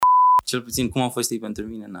cel puțin cum a fost ei pentru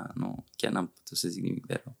mine, nu, chiar n-am putut să zic nimic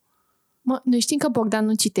de rău. Noi știm că Bogdan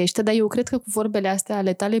nu citește, dar eu cred că cu vorbele astea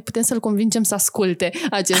ale tale putem să-l convingem să asculte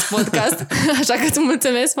acest podcast, așa că îți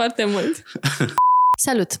mulțumesc foarte mult!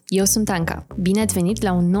 Salut! Eu sunt Anca. Bine ați venit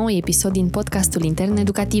la un nou episod din podcastul intern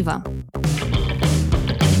Educativa.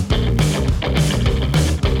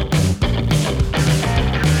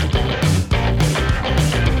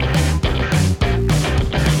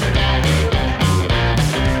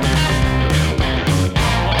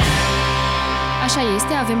 Așa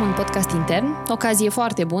este, avem un podcast intern, ocazie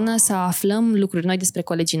foarte bună să aflăm lucruri noi despre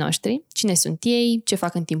colegii noștri, cine sunt ei, ce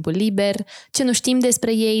fac în timpul liber, ce nu știm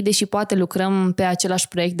despre ei, deși poate lucrăm pe același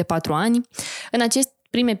proiect de 4 ani. În acest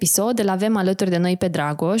prim episod îl avem alături de noi pe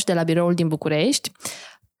Dragoș, de la biroul din București,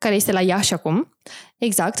 care este la Iași acum.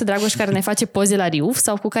 Exact, Dragoș care ne face poze la Riuf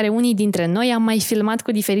sau cu care unii dintre noi am mai filmat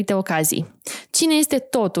cu diferite ocazii. Cine este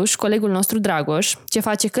totuși colegul nostru Dragoș? Ce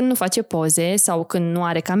face când nu face poze sau când nu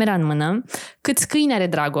are camera în mână? Câți câini are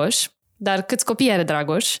Dragoș? Dar câți copii are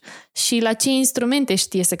Dragoș? Și la ce instrumente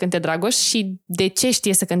știe să cânte Dragoș și de ce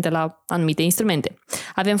știe să cânte la anumite instrumente?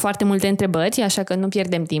 Avem foarte multe întrebări, așa că nu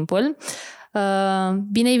pierdem timpul.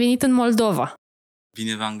 Bine ai venit în Moldova!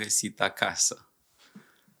 Bine v-am găsit acasă!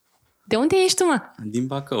 De unde ești tu, mă? Din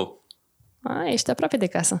Bacău. Ești aproape de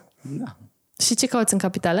casă. Da. Și ce cauți în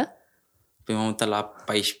capitală? Păi m-am mutat la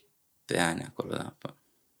 14 ani acolo, da.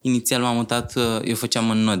 Inițial m-am mutat, eu făceam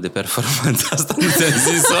un not de performanță, asta nu ți-am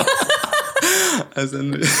zis-o. Asta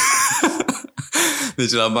nu...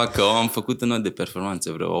 Deci la Bacău am făcut un not de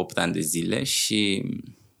performanță vreo 8 ani de zile și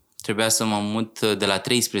trebuia să mă mut de la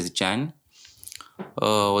 13 ani,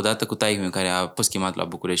 odată cu taică-miu care a fost chemat la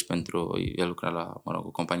București pentru... El lucra la,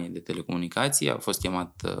 o companie de telecomunicații, a fost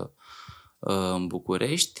chemat în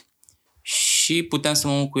București și puteam să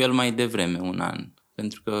mă mut cu el mai devreme, un an.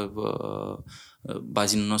 Pentru că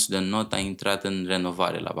bazinul nostru de not a intrat în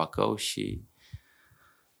renovare la Bacău și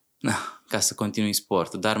ca să continui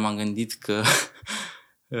sportul. Dar m-am gândit că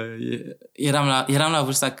eram la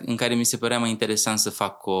vârsta în care mi se părea mai interesant să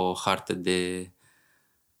fac o hartă de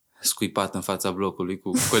scuipat în fața blocului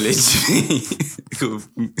cu colegii mei.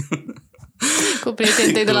 Cu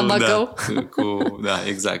prietenii tăi de la Bacău. Da,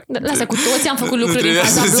 exact. Lasă, cu toți am făcut lucruri în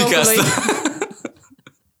fața blocului.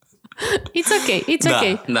 It's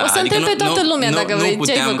ok. Da, o să întreb pe toată lumea dacă vrei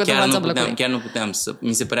ce ai făcut în fața blocului. Chiar nu puteam să...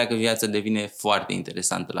 Mi se părea că viața devine foarte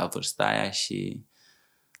interesantă la vârsta aia și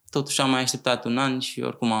totuși am mai așteptat un an și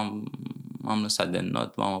oricum m-am lăsat de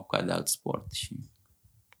not, m-am apucat de alt sport și...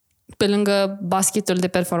 Pe lângă basketul de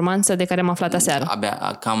performanță de care am aflat aseară.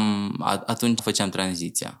 Abia cam atunci făceam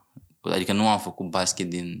tranziția. Adică nu am făcut basket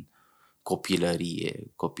din copilărie.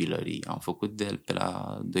 Am făcut pe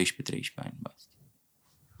la 12-13 ani basket.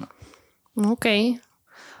 Ok.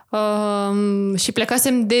 Și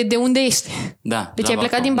plecasem de unde ești? Da. Deci ai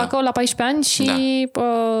plecat din Bacău la 14 ani și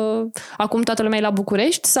acum toată lumea e la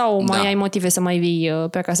București sau mai ai motive să mai vii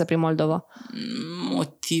pe acasă prin Moldova?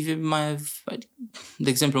 Motive mai... De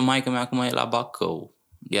exemplu, maica mea acum e la Bacău.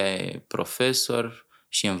 Ea e profesor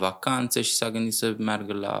și e în vacanță și s-a gândit să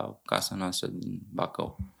meargă la casa noastră din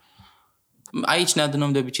Bacău. Aici ne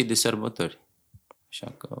adunăm de obicei de sărbători.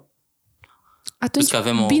 Așa că... Atunci, că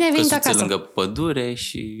avem o căsuță acasă lângă pădure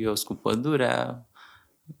și eu sunt cu pădurea.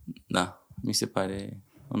 Da, mi se pare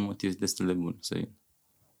un motiv destul de bun să vin.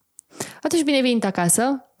 Atunci bine venit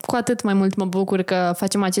acasă. Cu atât mai mult mă bucur că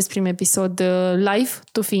facem acest prim episod live,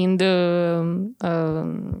 tu fiind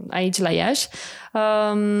aici la Iași.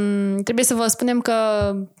 Trebuie să vă spunem că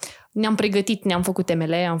ne-am pregătit, ne-am făcut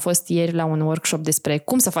temele, am fost ieri la un workshop despre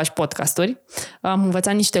cum să faci podcasturi. Am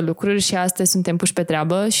învățat niște lucruri și astăzi suntem puși pe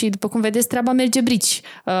treabă și după cum vedeți treaba merge brici.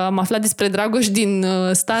 Am aflat despre Dragoș din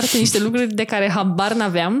start niște lucruri de care habar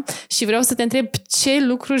n-aveam și vreau să te întreb ce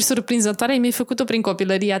lucruri surprinzătoare mi-ai făcut-o prin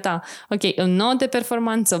copilăria ta. Ok, în not de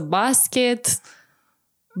performanță, basket,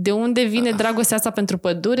 de unde vine dragostea asta pentru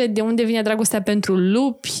pădure, de unde vine dragostea pentru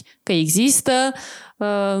lupi, că există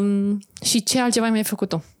și ce altceva mi-ai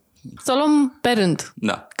făcut-o. Să o luăm pe rând.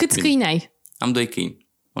 Da. Câți câini ai? Am 2 câini.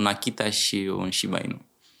 Un Akita și un Shiba Inu.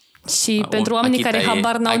 Și pentru oamenii Akita care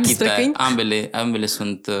habar n-au despre câini? Ambele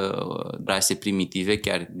sunt rase primitive,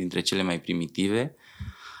 chiar dintre cele mai primitive.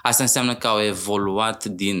 Asta înseamnă că au evoluat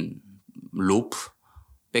din lup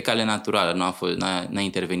pe cale naturală. N-a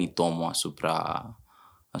intervenit omul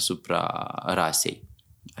asupra rasei.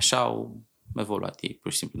 Așa au evoluat ei,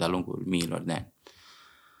 pur și simplu, de-a lungul miilor de ani.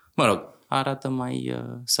 Mă rog, arată mai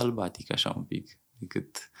sălbatic așa un pic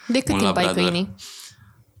decât de cât timp ai câinii?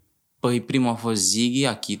 Păi primul a fost Ziggy,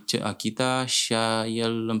 Akita și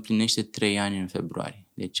el împlinește 3 ani în februarie.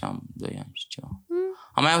 Deci am 2 ani și ceva.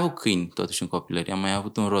 Am mai avut câini, totuși, în copilărie. Am mai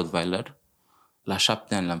avut un Rottweiler. La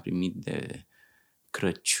 7 ani l-am primit de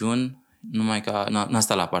Crăciun, numai că n-a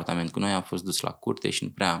stat la apartament cu noi, am fost dus la curte și nu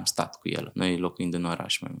prea am stat cu el. Noi locuind în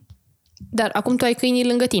oraș mai mult. Dar acum tu ai câinii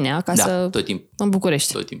lângă tine, acasă, da, tot timpul. în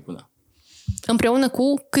București. Tot timpul, da. Împreună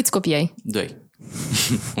cu câți copii ai? 2.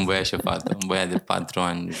 Un băiat și o fată. Un băiat de 4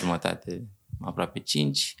 ani jumătate, aproape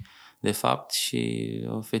 5, de fapt, și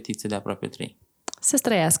o fetiță de aproape 3. Să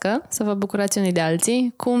străiască, să vă bucurați unii de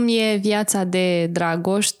alții. Cum e viața de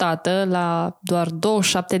Dragoș, tată, la doar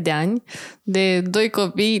 27 de ani, de 2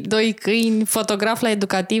 copii, 2 câini, fotograf la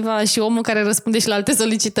Educativa și omul care răspunde și la alte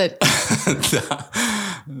solicitări? Da,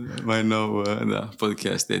 mai nou, da,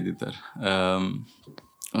 podcast editor.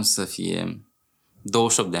 O să fie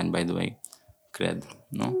 28 de ani, by the way, cred,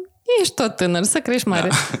 nu? Ești tot tânăr, să crești mare.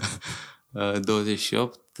 Da.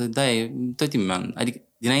 28, da, tot timpul, adică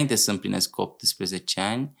dinainte să împlinesc 18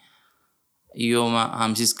 ani, eu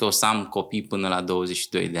am zis că o să am copii până la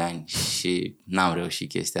 22 de ani și n-am reușit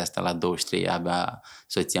chestia asta. La 23 abia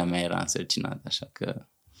soția mea era însărcinată, așa că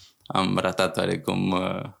am ratat oarecum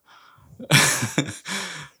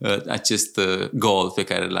acest goal pe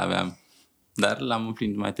care l-aveam. Dar l-am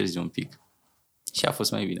împlinit mai târziu un pic și a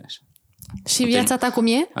fost mai bine așa. Și viața ta cum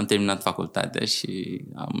e? Am terminat facultatea și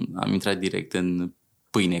am intrat direct în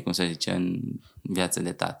pâine, cum se zice, în viața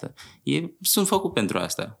de tată. Sunt făcut pentru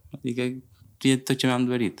asta. Adică e tot ce mi-am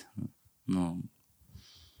dorit. Nu.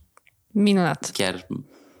 Minunat. Chiar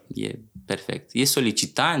e perfect. E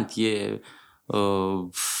solicitant, e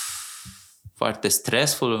foarte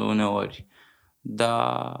stressful uneori,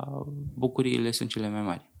 dar bucuriile sunt cele mai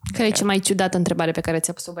mari. Care e cea mai ciudată întrebare pe care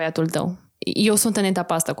ți-a pus-o băiatul tău? Eu sunt în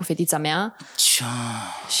etapa asta cu fetița mea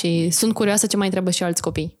și sunt curioasă ce mai întreabă și alți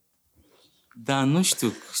copii. Da, nu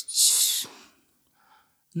știu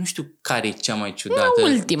care e cea mai ciudată.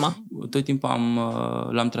 Ultima. Tot timpul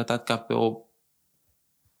l-am tratat ca pe o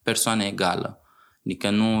persoană egală. Adică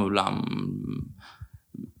nu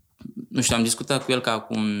știu, am discutat cu el ca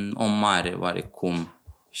cu un om mare, oarecum.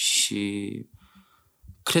 Și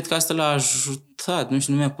cred că asta l-a ajutat. Nu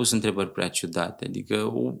știu, nu mi-a pus întrebări prea ciudate.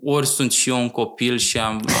 Adică ori sunt și eu un copil și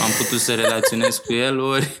am putut să relaționez cu el,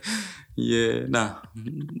 ori da.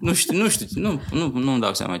 Nu-mi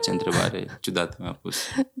dau seama ce întrebare ciudată mi-a pus.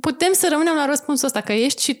 Putem să rămânem la răspunsul ăsta, că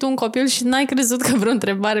ești și tu un copil și n-ai crezut că vreo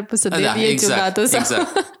întrebare pusă de e ciudată.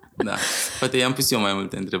 Exact. Da. Poate i-am pus eu mai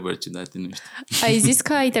multe întrebări ciudate, nu știu. Ai zis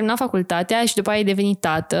că ai terminat facultatea și după aia ai devenit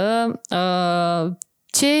tată.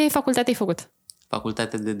 Ce facultate ai făcut?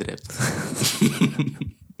 Facultatea de drept.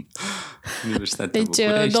 Deci,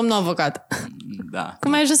 București. domnul avocat. Da.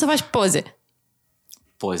 Cum ai ajuns să faci poze?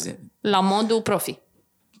 Poze. La modul profi.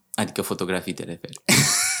 Adică fotografii te referi.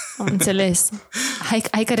 Am înțeles.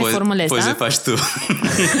 Hai că reformulez, poze da? faci tu.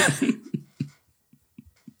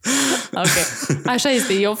 Ok. Așa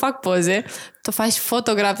este. Eu fac poze, tu faci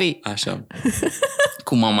fotografii. Așa.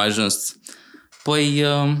 Cum am ajuns? Păi,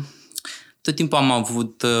 tot timpul am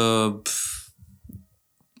avut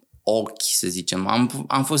ochi, să zicem.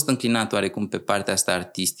 Am fost înclinat oarecum pe partea asta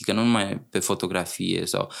artistică, nu numai pe fotografie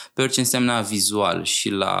sau pe orice însemna vizual și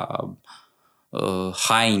la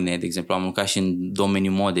haine, de exemplu. Am lucrat și în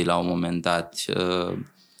domeniul modei la un moment dat.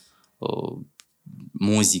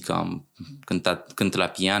 Muzică, am cânt la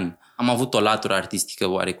pian. Am avut o latură artistică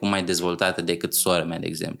oarecum mai dezvoltată decât sora mea, de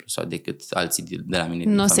exemplu, sau decât alții de la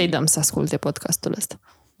mine. Nu o să-i dăm să asculte podcastul ăsta.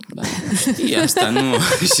 Da, știi asta, nu.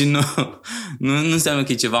 Și nu înseamnă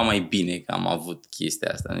că e ceva mai bine că am avut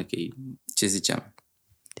chestia asta. Nu? Că ce ziceam?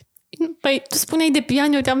 Păi, tu spuneai de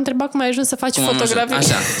pian, eu te-am întrebat cum ai ajuns să faci fotografii.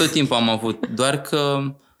 Așa, tot timpul am avut, doar că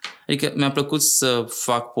adică mi-a plăcut să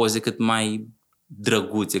fac poze cât mai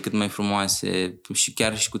drăguțe, cât mai frumoase și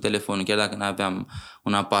chiar și cu telefonul, chiar dacă nu aveam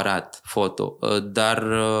un aparat foto. Dar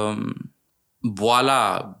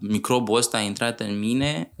boala, microbul ăsta a intrat în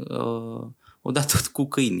mine odată cu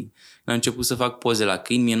câinii. Am început să fac poze la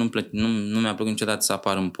câini, mie nu mi-a plăcut niciodată să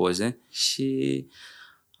apar în poze și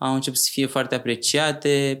au început să fie foarte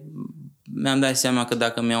apreciate. Mi-am dat seama că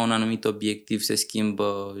dacă mi-au un anumit obiectiv se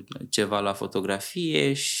schimbă ceva la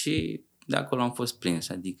fotografie și de acolo am fost prins.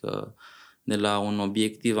 Adică de la un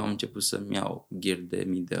obiectiv am început să-mi iau gear de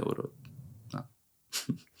 1000 de euro. Da.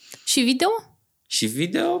 Și video? Și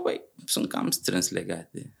video, băi, sunt cam strâns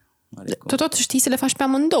legate. Tu tot știi să le faci pe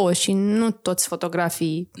amândouă și nu toți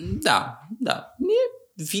fotografii. Da.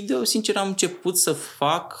 Video, sincer, am început să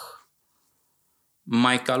fac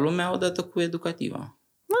mai ca lumea odată cu Educativa.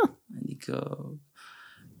 Adică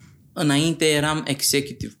înainte eram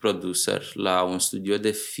executive producer la un studio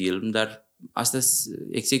de film, dar astăzi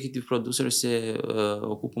executive producer se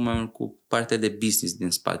ocupă mai mult cu partea de business din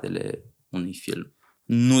spatele unui film.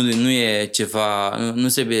 nu e ceva, nu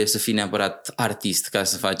trebuie să fii neapărat artist ca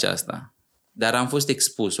să faci asta. Dar am fost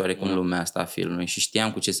expus oarecum lumea asta a filmului și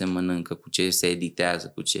știam cu ce se mănâncă, cu ce se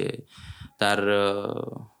editează, cu ce... Dar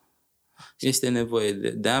este nevoie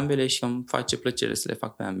de ambele și îmi face plăcere să le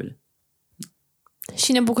fac pe ambele.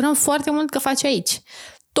 Și ne bucurăm foarte mult că faci aici.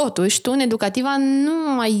 Totuși, tu în Educativa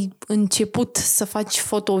nu ai început să faci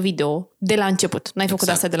foto-video de la început. N-ai făcut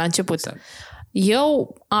asta de la început. Exact.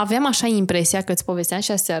 Eu aveam așa impresia, că îți povesteam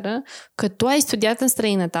și aseară, că tu ai studiat în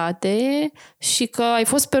străinătate și că ai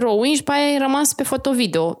fost pe rowing și pe aia ai rămas pe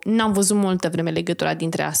foto-video. N-am văzut multă vreme legătura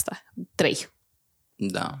dintre asta. 3.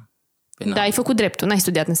 Da. Dar ai făcut dreptul, n-ai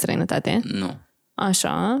studiat în străinătate. Nu.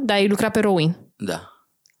 Așa, dar ai lucrat pe rowing. Da.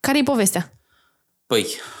 Care-i povestea? Păi,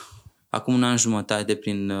 acum un an jumătate,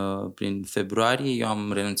 prin februarie, eu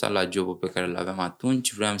am renunțat la jobul pe care îl aveam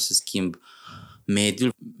atunci, vreau să schimb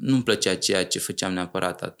mediul. Nu-mi plăcea ceea ce făceam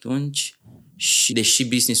neapărat atunci și deși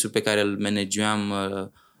business-ul pe care îl manageam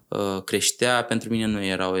creștea, pentru mine nu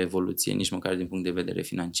era o evoluție, nici măcar din punct de vedere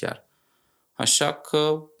financiar. Așa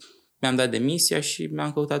că mi-am dat demisia și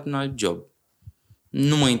mi-am căutat un alt job.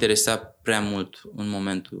 Nu mă interesa prea mult în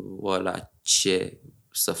momentul ăla ce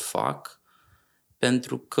să fac,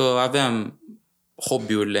 pentru că aveam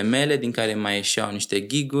hobby-urile mele din care mai ieșeau niște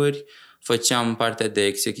gig-uri, făceam partea de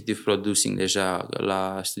executive producing deja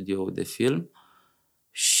la studioul de film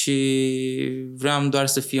și vreau doar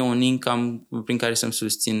să fie un income prin care să-mi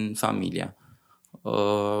susțin familia.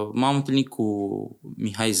 M-am întâlnit cu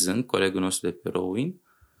Mihai Zâng, colegul nostru de pe rowing,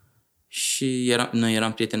 și noi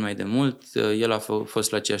eram prieteni mai de mult. El a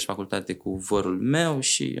fost la aceeași facultate cu vărul meu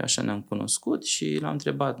și așa ne-am cunoscut și l-am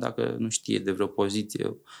întrebat dacă nu știe de vreo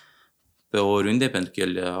poziție pe oriunde, pentru că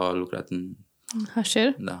el a lucrat în HR?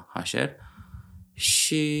 Da, HR.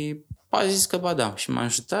 Și a zis că ba da, și m-a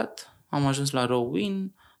ajutat. Am ajuns la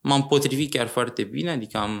rowing, m-am potrivit chiar foarte bine,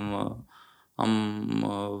 adică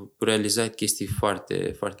am realizat chestii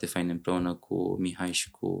foarte, foarte faine împreună cu Mihai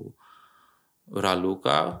și cu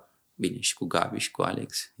Raluca, bine, și cu Gabi și cu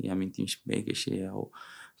Alex. Îi amintim și pe ei că și ei au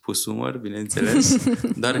pus umăr, bineînțeles.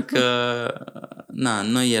 Doar că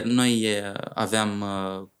noi aveam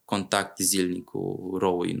contact zilnic cu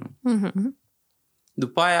rowing-ul.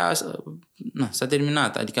 După aia s-a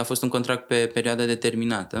terminat, adică a fost un contract pe perioadă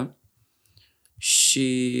determinată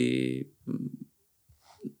și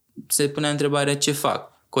se punea întrebarea ce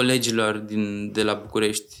fac. Colegilor de la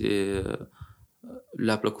București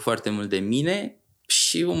le-a plăcut foarte mult de mine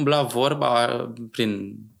și umbla vorba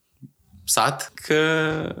prin sat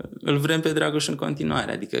că îl vrem pe Dragoș în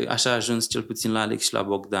continuare. Adică așa a ajuns cel puțin la Alex și la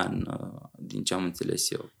Bogdan, din ce am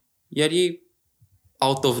înțeles eu. Iar ei,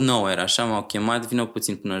 out of nowhere, așa m-au chemat, vină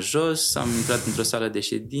puțin până jos, am intrat într-o sală de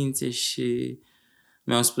ședințe și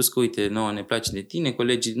mi-au spus că, uite, nouă ne place de tine,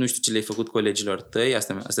 colegii, nu știu ce le-ai făcut colegilor tăi,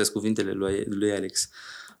 astea sunt cuvintele lui Alex,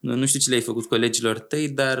 nu știu ce le-ai făcut colegilor tăi,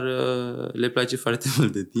 dar le place foarte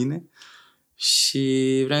mult de tine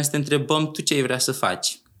și vreau să te întrebăm tu ce ai vrea să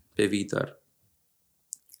faci pe viitor,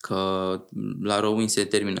 că la rowing se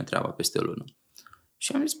termină treaba peste o lună.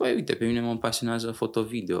 Și am zis, băi, uite, pe mine mă pasionează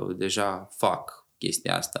foto-video, deja fac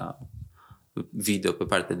chestia asta, video pe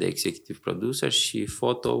partea de executive producer și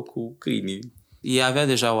foto cu câinii. Ei avea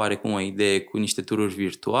deja oarecum o idee cu niște tururi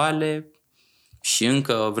virtuale și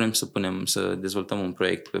încă vrem să dezvoltăm un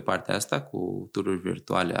proiect pe partea asta cu tururi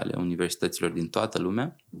virtuale ale universităților din toată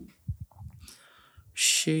lumea.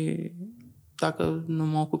 Și dacă nu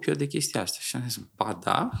mă ocup eu de chestia asta. Și am zis, ba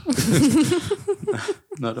da,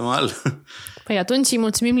 normal. Păi atunci îi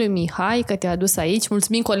mulțumim lui Mihai că te-a adus aici,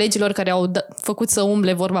 mulțumim colegilor care au făcut să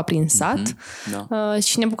umble vorba prin sat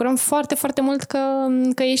și ne bucurăm foarte, foarte mult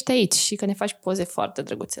că ești aici și că ne faci poze foarte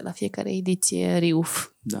drăguțe la fiecare ediție RIUF.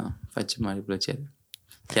 Da, face mare plăcere.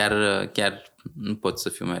 Chiar nu pot să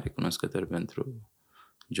fiu mai recunoscător pentru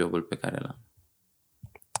jobul pe care l-am.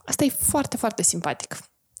 Asta e foarte, foarte simpatic.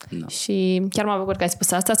 Da. Și chiar mă bucur că ai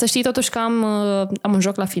spus asta. Să știi totuși că am un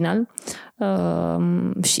joc la final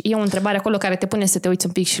și e o întrebare acolo care te pune să te uiți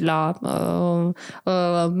un pic și la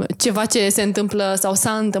ceva ce se întâmplă sau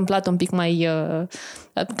s-a întâmplat un pic mai,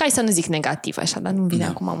 ca să nu zic negativ așa, dar nu vine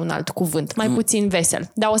acum un alt cuvânt, mai puțin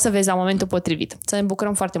vesel. Dar o să vezi la momentul potrivit. Să ne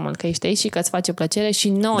bucurăm foarte mult că ești aici și că îți face plăcere și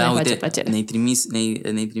nouă ne face plăcere.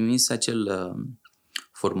 Ne-ai trimis acel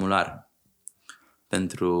formular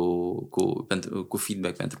cu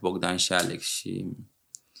feedback pentru Bogdan și Alex și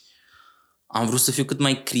am vrut să fiu cât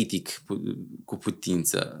mai critic cu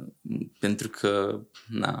putință, pentru că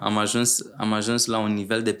am ajuns la un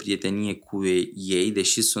nivel de prietenie cu ei,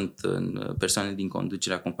 deși sunt persoane din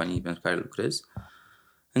conducerea companiei pentru care lucrez,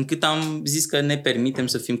 încât am zis că ne permitem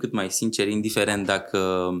să fim cât mai sinceri, indiferent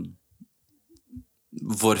dacă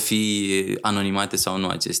vor fi anonimate sau nu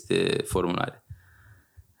aceste formulare.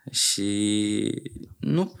 Și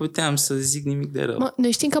nu puteam să zic nimic de rău.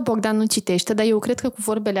 Noi știm că Bogdan nu citește, dar eu cred că cu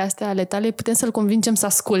vorbele astea ale tale putem să-l convingem să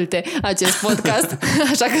asculte acest podcast,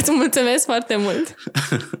 așa că îți mulțumesc foarte mult.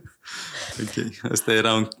 Ok, asta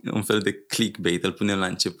era un fel de clickbait, îl punem la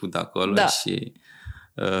început acolo și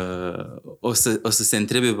o să se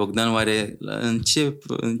întrebe Bogdan oare în ce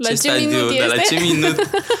stadiu, dar la ce minut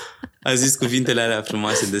a zis cuvintele alea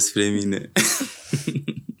frumoase despre mine.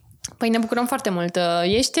 Păi ne bucurăm foarte mult.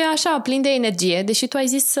 Ești așa plin de energie, deși tu ai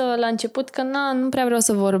zis la început că nu prea vreau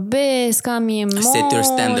să vorbesc, am emoții. Set your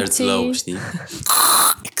standards low, știi?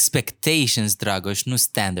 Expectations, Dragoș, nu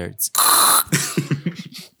standards.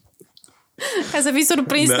 Ca să fii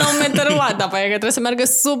surprins no matter what, dar că trebuie să meargă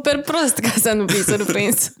super prost ca să nu fii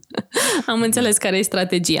surprins. Am înțeles care e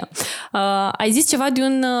strategia. Ai zis ceva de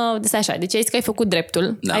un... Așa, deci ai zis că ai făcut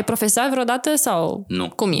dreptul. Da. Ai profesat vreodată sau... Nu.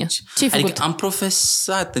 Cum e? Ce ai făcut? Adică am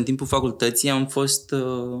profesat în timpul facultății, am fost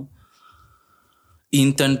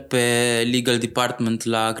intern pe legal department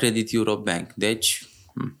la Credit Eurobank. Deci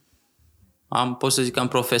pot să zic că am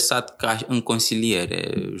profesat ca în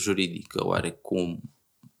consiliere juridică oarecum.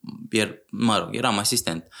 Eram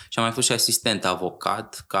asistent și am mai fost și asistent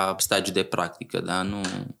avocat ca stagiu de practică, dar nu...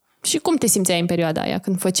 Și cum te simțeai în perioada aia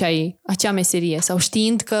când făceai acea meserie? Sau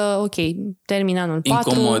știind că, ok, termin anul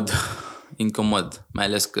 4... Incomod, mai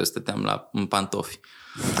ales că stăteam în pantofi.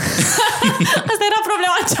 Asta era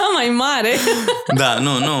problema cea mai mare. Da,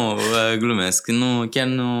 nu, glumesc. Chiar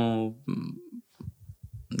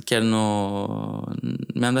nu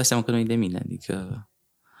mi-am dat seama că nu e de mine, adică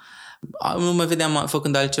nu mă vedeam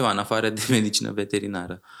făcând altceva în afară de medicină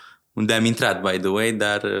veterinară, unde am intrat, by the way,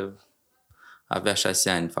 dar avea 6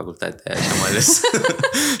 ani facultatea aia și am ales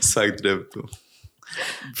să fac dreptul.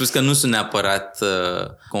 Plus că nu sunt neapărat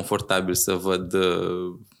confortabil să văd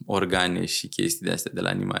organe și chestii de astea de la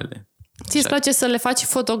animale. Ți-ți place să le faci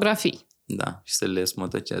fotografii? Da, și să le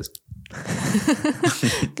smotocesc.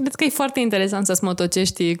 Cred că e foarte interesant să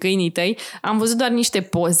smotocești câinii tăi. Am văzut doar niște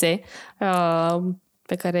poze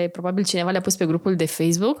pe care probabil cineva le-a pus pe grupul de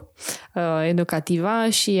Facebook, Educativa,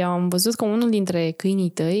 și am văzut că unul dintre câinii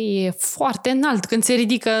tăi e foarte înalt când se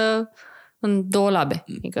ridică în 2 labe.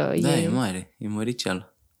 Adică e mare, e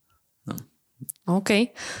măricel. Da. Ok.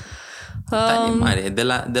 Talie mare.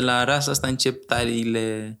 De la rasa asta încep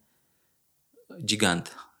taliile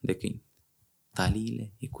gigant de câini.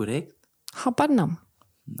 Taliile, e corect? Habar n-am.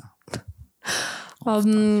 Da.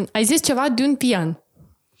 Ai zis ceva de un pian.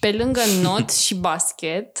 Pe lângă not și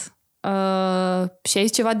basket și ai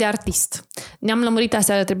zis ceva de artist. Ne-am lămurit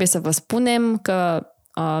aseară, trebuie să vă spunem că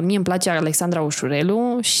mie îmi place Alexandra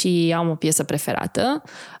Ușurelu și am o piesă preferată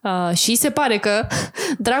și se pare că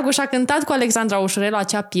Dragoș a cântat cu Alexandra Ușurelu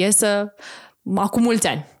acea piesă acum mulți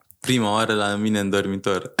ani. Prima oară la mine în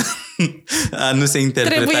dormitor. Nu se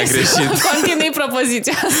interpreta greșit. Trebuie să continui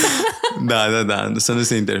propoziția asta. Da, să nu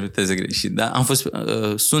se interpreteze greșit. Da?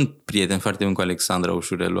 Sunt prieten foarte bun cu Alexandra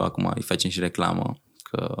Ușurelu, acum îi facem și reclamă,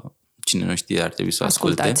 că cine nu știe ar trebui să o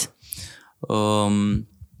asculte.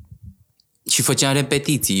 Și făceam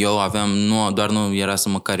repetiții. Eu aveam, nu era să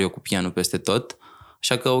mă car eu cu pianul peste tot,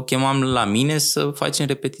 așa că o chemam la mine să facem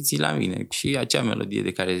repetiții la mine. Și acea melodie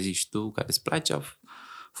de care zici tu, care îți place, a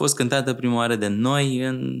fost cântată prima oară de noi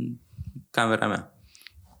în camera mea.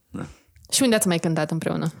 Da. Și unde ați mai cântat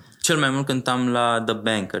împreună? Cel mai mult cântam la The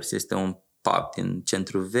Bankers, este un pub din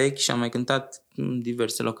centru vechi, și am mai cântat în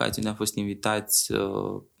diverse locații unde am fost invitați,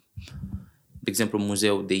 de exemplu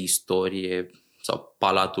Muzeul de Istorie sau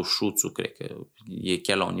Palatul Șuțu, cred că e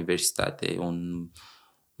chiar la universitate,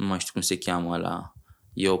 nu mai știu cum se cheamă ăla.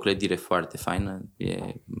 E o clădire foarte faină, e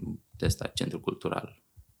de ăsta, centru cultural.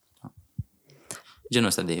 Genul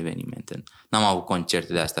ăsta de evenimente. N-am avut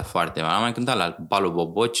concerte de astea foarte mari. Am mai cântat la balul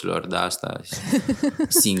bobocilor, dar asta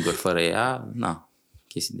singur, fără ea,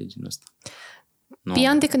 chestii de genul ăsta.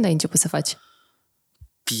 Pian de când ai început să faci?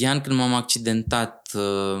 Pian când m-am accidentat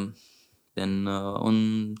în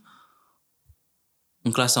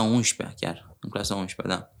clasa 11-a chiar. În clasa 11-a,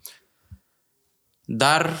 da.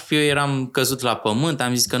 Dar eu eram căzut la pământ,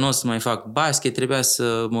 am zis că nu o să mai fac basket, trebuia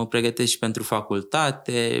să mă pregătesc și pentru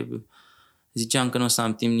facultate. Ziceam că nu o să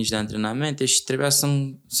am timp nici de antrenamente și trebuia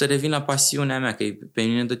să revin la pasiunea mea, că pe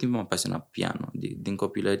mine tot timpul m-a pasionat piano, din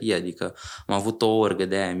copilărie, adică am avut o orgă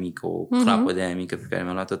de aia mică, o clapă de aia mică pe care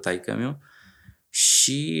mi-a luat-o taică-miu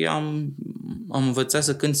și am învățat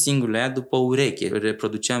să cânt singur la ea după ureche,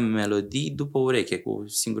 reproduceam melodii după ureche, cu o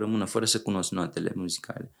singură mână, fără să cunosc notele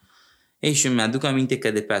muzicale. Ei, și mi-aduc aminte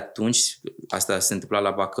că de pe atunci, asta se întâmpla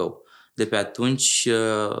la Bacău, de pe atunci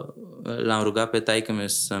l-am rugat pe taică-miu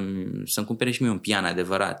să-mi cumpere și mie un pian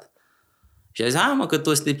adevărat. Și a zis, mă, că tu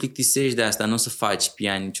o să te plictisești de asta, nu o să faci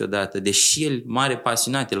pian niciodată. Deși el, mare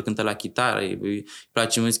pasionat, el cântă la chitară, îi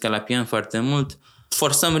place muzica la pian foarte mult,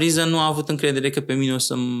 for some reason nu a avut încredere că pe mine o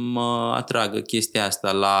să mă atragă chestia asta,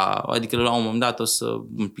 adică la un moment dat o să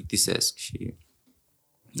mă plictisesc și...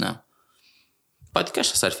 Da. Poate că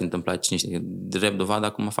așa s-ar fi întâmplat, cine știe, drept dovadă,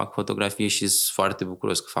 acum fac fotografie și sunt foarte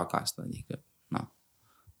bucuros că fac asta, adică na.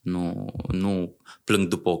 Nu plâng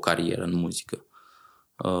după o carieră în muzică.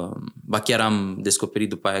 Ba chiar am descoperit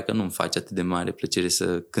după aia că nu-mi face atât de mare plăcere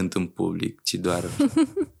să cânt în public, ci doar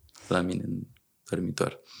la mine în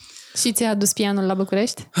dormitor. Și ți-a adus pianul la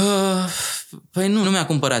București? Păi nu mi-a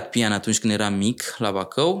cumpărat pian atunci când eram mic, la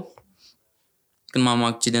Bacău. Când m-am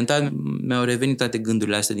accidentat, mi-au revenit toate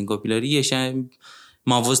gândurile astea din copilărie și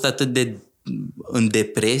m-a văzut atât de în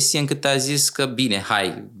depresie încât a zis că bine,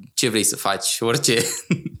 hai, ce vrei să faci, orice.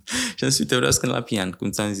 Și am zis, uite, vreau să cânt la pian,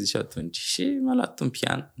 cum ți-am zis și atunci. Și m-a luat un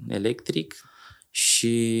pian electric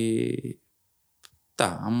și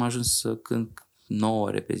da, am ajuns să cânt 9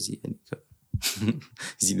 ore pe zi, adică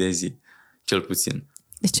zi de zi, cel puțin.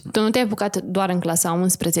 Deci tu nu te-ai apucat doar în clasa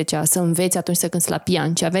 11-a să înveți atunci să cânti la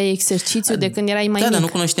pian, ci aveai exercițiu de când erai mai mic. Da, dar nu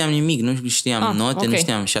cunoșteam nimic, nu știam note, okay. Nu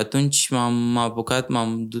știam. Și atunci m-am apucat,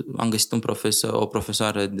 am găsit o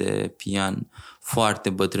profesoară de pian foarte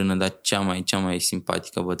bătrână, dar cea mai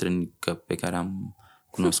simpatică bătrânică pe care am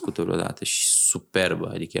cunoscut-o vreodată și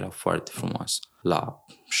superbă, adică era foarte frumoasă, la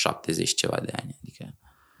 70 ceva de ani. Adică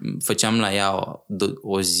făceam la ea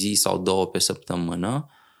o zi sau 2 pe săptămână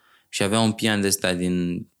și avea un pian de ăsta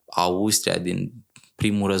din Austria, din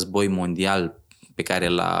primul război mondial, pe care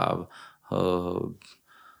l-a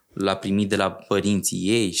primit de la părinții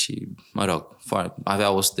ei și, mă rog,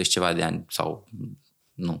 avea 100 și ceva de ani sau,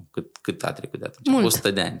 nu, cât a trecut de atunci? Mult.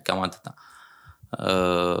 100 de ani, cam atâta.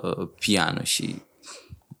 Pianul și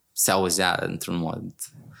se auzea într-un mod...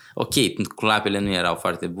 Ok, clapele nu erau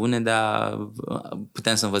foarte bune, dar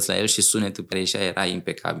puteam să învăț la el și sunetul pe ieșea era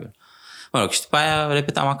impecabil. Mă rog, și după aia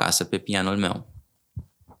repetam acasă pe pianul meu.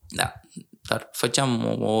 Da, dar făceam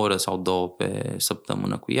o oră sau 2 pe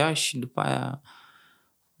săptămână cu ea și după aia,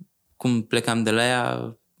 cum plecam de la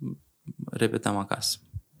ea, repetam acasă.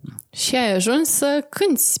 Și ai ajuns să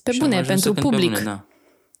cânti pe bune pentru public. Pe bune,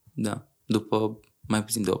 da, după mai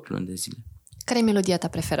puțin de 8 luni de zile. Care e melodia ta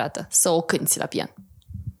preferată să o cânti la pian?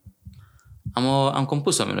 Am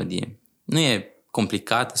compus o melodie. Nu e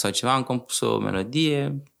complicată sau ceva, am compus o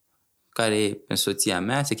melodie care e pe soția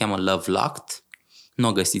mea, se cheamă Love Locked. Nu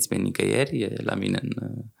o găsiți pe nicăieri, e la mine în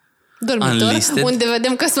dormitor, unlisted. Unde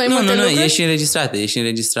vedem că sunt mai multe lucruri. Nu, e și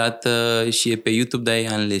înregistrată și e pe YouTube, dar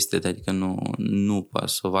e unlisted, adică nu poate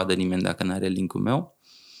să o vadă nimeni dacă nu are link-ul meu.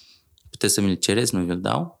 Puteți să mi-l cereți, nu vi-l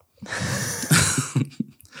dau.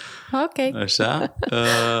 Ok. Așa.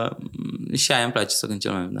 Și aia îmi place să cânt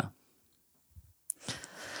cel mai mult, da.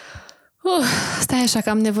 Stai așa că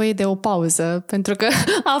am nevoie de o pauză, pentru că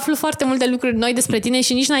aflu foarte multe lucruri noi despre tine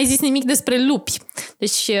și nici n-ai zis nimic despre lupi.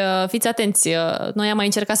 Deci fiți atenți, noi am mai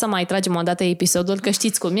încercat să mai tragem o dată episodul, că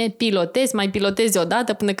știți cum e, mai pilotezi o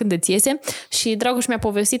dată până când îți iese și Dragoș mi-a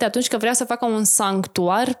povestit atunci că vrea să facă un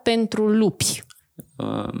sanctuar pentru lupi.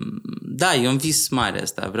 Da, e un vis mare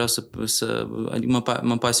asta. Vreau adică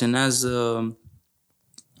mă pasionează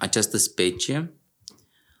această specie.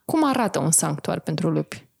 Cum arată un sanctuar pentru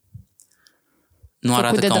lupi? Nu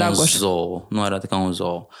arată ca un zoo. Nu arată ca un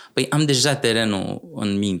zoo. Păi am deja terenul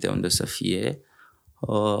în minte unde să fie.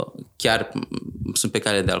 Chiar sunt pe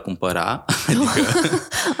cale de a-l cumpăra.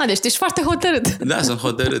 Adică... deci ești foarte hotărât. Da, sunt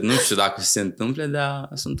hotărât. Nu știu dacă se întâmple, dar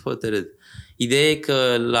sunt hotărât. Ideea e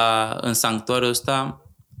că în sanctuarul ăsta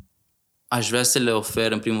aș vrea să le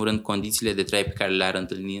ofer în primul rând condițiile de trai pe care le-ar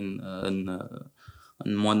întâlni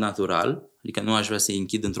în mod natural. Adică nu aș vrea să-i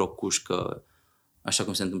închid într-o cușcă așa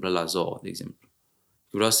cum se întâmplă la zoo, de exemplu.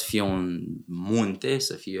 Vreau să fie un munte,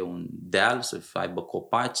 să fie un deal, să aibă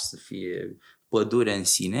copaci, să fie pădure în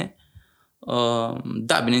sine.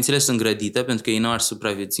 Da, bineînțeles îngrădită, pentru că ei nu ar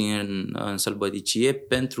supraviețui în sălbăticie,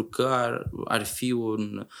 pentru că ar fi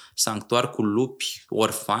un sanctuar cu lupi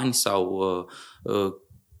orfani sau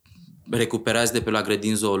recuperați de pe la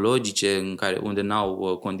grădini zoologice unde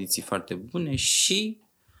n-au condiții foarte bune și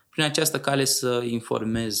prin această cale să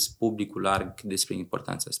informez publicul larg despre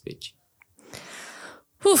importanța speciei.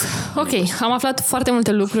 Ok, am aflat foarte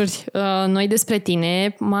multe lucruri noi despre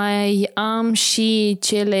tine. Mai am și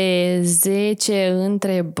cele 10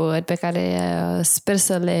 întrebări pe care sper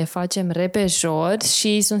să le facem repejor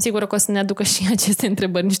și sunt sigură că o să ne aducă și aceste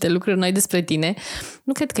întrebări niște lucruri noi despre tine.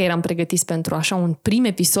 Nu cred că eram pregătiți pentru așa un prim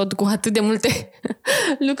episod cu atât de multe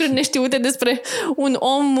lucruri neștiute despre un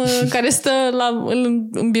om care stă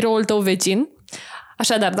în biroul tău vecin.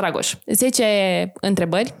 Așadar, Dragoș, 10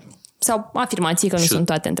 întrebări sau afirmații, că nu sunt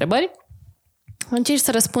toate întrebări. Încerci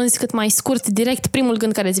să răspunzi cât mai scurt, direct, primul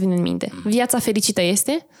gând care îți vine în minte. Viața fericită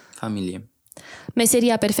este? Familie.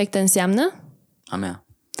 Meseria perfectă înseamnă? A mea.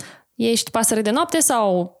 Ești pasăre de noapte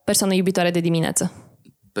sau persoană iubitoare de dimineață?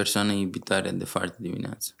 Persoană iubitoare de foarte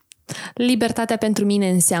dimineață. Libertatea pentru mine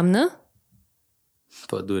înseamnă?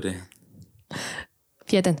 Pădure.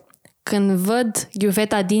 Fii atent. Când văd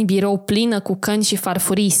ghiuveta din birou plină cu căni și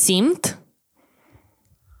farfurii, simt?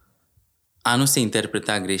 A nu se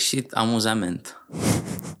interpreta greșit, amuzament.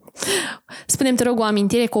 Spune-mi, te rog, o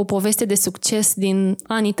amintire cu o poveste de succes din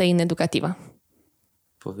anii tăi în Educativa.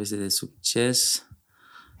 Poveste de succes...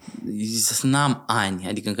 N-am ani,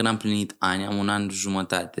 adică încă n-am plinit ani, am un an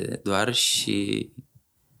jumătate doar și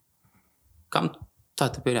cam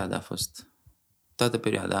toată perioada a fost. Toată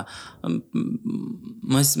perioada.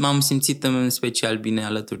 M-am simțit în special bine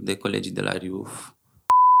alături de colegii de la RIUF.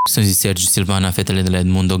 Sunt zis Sergiu, Silvana, fetele de la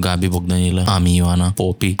Edmundo, Gabi, Bogdanilă, Ami, Ioana,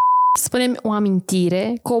 Popi. Spune-mi o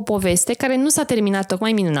amintire cu o poveste care nu s-a terminat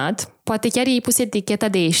tocmai minunat, poate chiar i-ai pus eticheta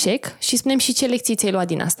de eșec și spune-mi și ce lecții ți-ai luat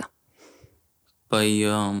din asta. Păi,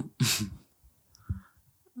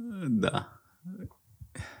 da.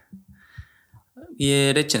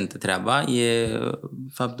 E recentă treaba, e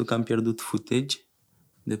faptul că am pierdut footage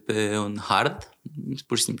de pe un hard,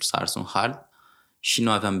 pur și simplu s-a ars un hard și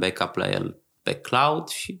nu aveam backup la el pe cloud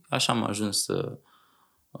și așa am ajuns să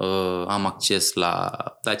am acces la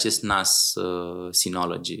acest NAS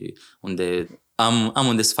Synology, unde am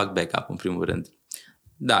unde să fac backup în primul rând.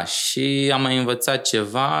 Da, și am mai învățat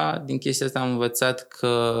ceva, din chestia asta am învățat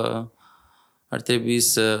că ar trebui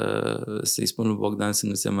să-i spun lui Bogdan să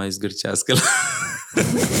nu se mai zgârcească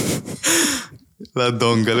la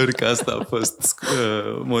dongle-uri, că asta a fost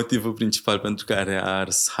motivul principal pentru care a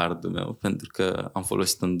ars hardul meu, pentru că am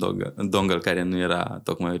folosit un dongle care nu era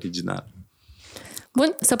tocmai original.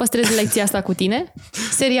 Bun, să păstrezi lecția asta cu tine?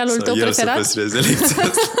 Serialul tău preferat? Să păstreze lecția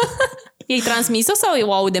asta. I-ai transmis-o sau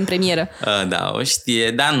o aude în premieră? Da, o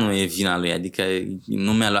știe, dar nu e vina lui, adică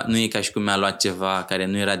nu e ca și cum mi-a luat ceva care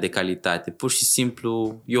nu era de calitate. Pur și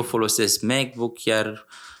simplu eu folosesc MacBook, iar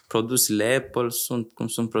produsele Apple sunt cum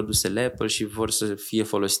sunt produsele Apple și vor să fie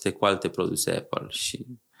folosite cu alte produse Apple și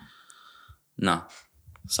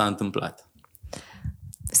s-a întâmplat.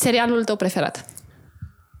 Serialul tău preferat?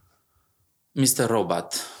 Mr.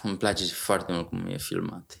 Robot. Îmi place foarte mult cum e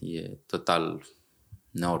filmat. E total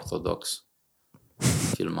neortodox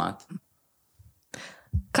filmat.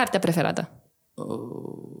 Cartea preferată?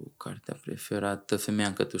 Cartea preferată, Femeia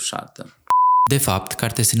încătușată. De fapt,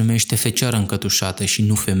 cartea se numește Fecioară încătușată și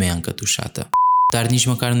nu Femeia încătușată. Dar nici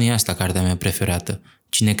măcar nu e asta cartea mea preferată,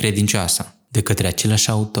 ci Necredincioasa, de către același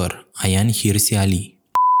autor, Ayaan Hirsi Ali.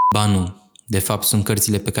 Ba nu, de fapt sunt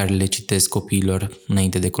cărțile pe care le citesc copiilor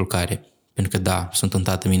înainte de culcare, pentru că da, sunt un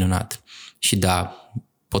tată minunat. Și da,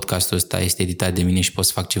 podcastul ăsta este editat de mine și pot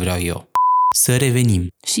să fac ce vreau eu. Să revenim.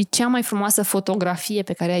 Și cea mai frumoasă fotografie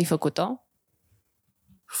pe care ai făcut-o?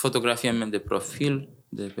 Fotografia mea de profil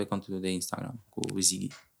de pe contul de Instagram cu Ziggy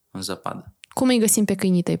în zăpadă. Cum îi găsim pe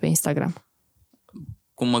câinii tăi pe Instagram?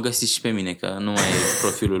 Cum mă găsiți și pe mine, că nu mai e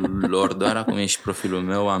profilul lor doar, acum e și profilul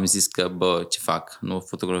meu. Am zis că, ce fac? Nu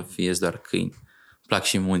fotografiez doar câini. Plac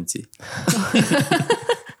și munții.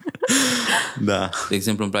 Da. De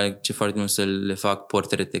exemplu, îmi place foarte mult să le fac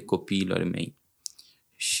portrete copiilor mei.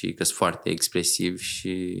 Și că sunt foarte expresiv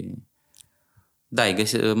și... Da,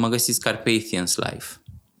 mă găsiți Carpathians Life.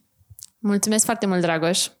 Mulțumesc foarte mult,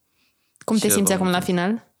 Dragoș. Cum te simți acum la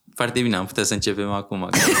final? Foarte bine, am putea să începem acum.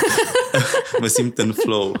 Mă simt în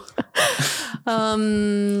flow.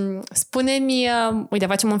 Spune-mi, uite,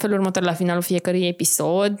 facem în felul următor la finalul fiecărui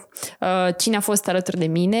episod. Cine a fost alături de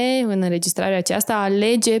mine în înregistrarea aceasta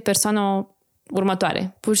alege persoana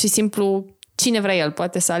următoare. Pur și simplu, cine vrea el,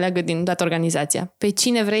 poate să aleagă din toată organizația. Pe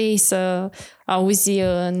cine vrei să auzi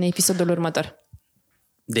în episodul următor?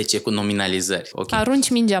 De ce? Cu nominalizări. Okay. Arunci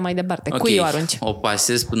mingea mai departe. Okay. Cui o arunci? O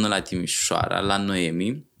pasez până la Timișoara, la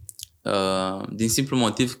Noemi, din simplu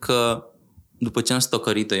motiv că după ce am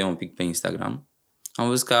stocărit-o eu un pic pe Instagram, am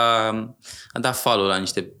văzut că a dat follow la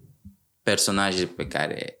niște personaje pe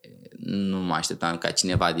care nu mă așteptam ca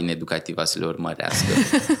cineva din Educativa să le urmărească.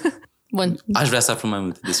 Bun. Aș vrea să aflu mai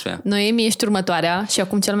multe despre ea. Noemi, ești următoarea și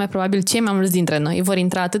acum cel mai probabil cei mai mulți dintre noi vor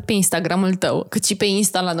intra atât pe Instagramul tău, cât și pe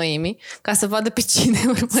Insta la Noemi, ca să vadă pe cine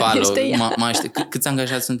urmărește ea. Câți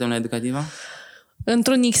angajați suntem la Educativa?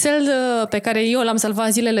 Într-un Excel pe care eu l-am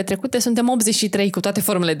salvat zilele trecute, suntem 83 cu toate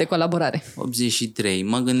formele de colaborare. 83.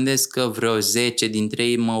 Mă gândesc că vreo 10 dintre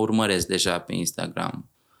ei mă urmăresc deja pe Instagram.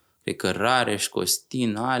 Cred că Rareș,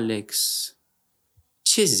 Costin, Alex...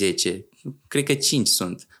 Ce 10? Cred că 5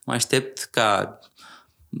 sunt. Mă aștept ca,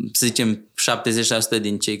 să zicem, 70%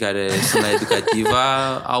 din cei care sunt la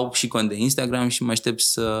Educativa au și cont de Instagram și mă aștept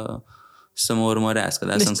să mă urmărească,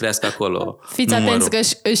 dar să-mi crească acolo. Fiți atenți că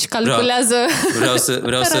își calculează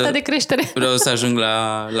rata de creștere. Vreau să ajung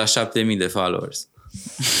la 7.000 de followers.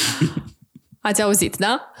 Ați auzit,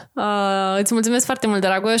 da? Îți mulțumesc foarte mult,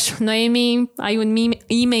 Dragoș. Noemi, ai un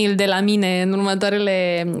e-mail de la mine în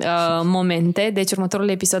următoarele momente, deci următorul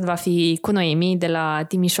episod va fi cu Noemi de la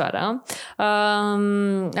Timișoara.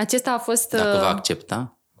 Acesta a fost... Dacă va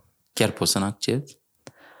accepta, chiar pot să-n accept?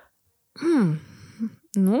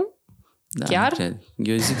 Nu? Da, chiar?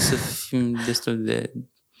 Eu zic să fim destul de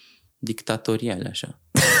dictatoriali, așa.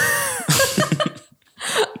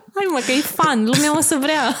 Hai mă, că e fan, lumea o să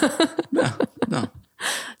vrea. Da.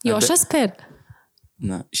 Eu așa sper.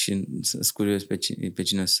 Da, și sunt curios pe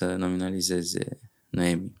cine o să nominalizeze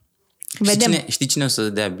Noemi. Vedem. Știi cine o să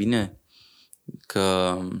dea bine?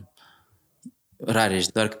 Că Rareș,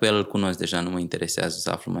 doar că pe el îl cunosc deja, nu mă interesează să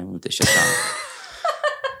aflu mai multe și așa.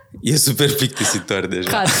 E super plictisitor deja.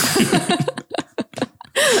 Cat.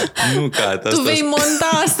 Nu cat. Tu vei monta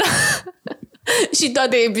asta. Și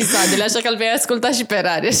toate episoadele, așa că îl vei asculta și pe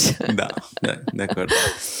Rareș. Da, de acord.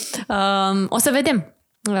 O să vedem.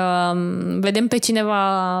 Vedem pe cine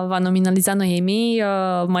va nominaliza Noemi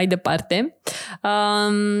mai departe.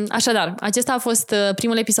 Așadar, acesta a fost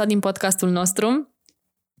primul episod din podcastul nostru.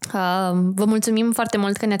 Vă mulțumim foarte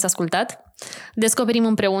mult că ne-ați ascultat. Descoperim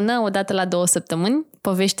împreună, o dată la 2 săptămâni,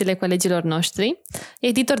 poveștile colegilor noștri.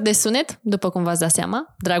 Editor de sunet, după cum v-ați dat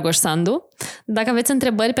seama, Dragoș Sandu. Dacă aveți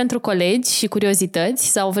întrebări pentru colegi și curiozități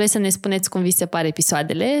sau vreți să ne spuneți cum vi se pare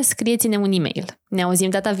episoadele, scrieți-ne un e-mail. Ne auzim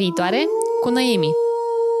data viitoare cu Noemi.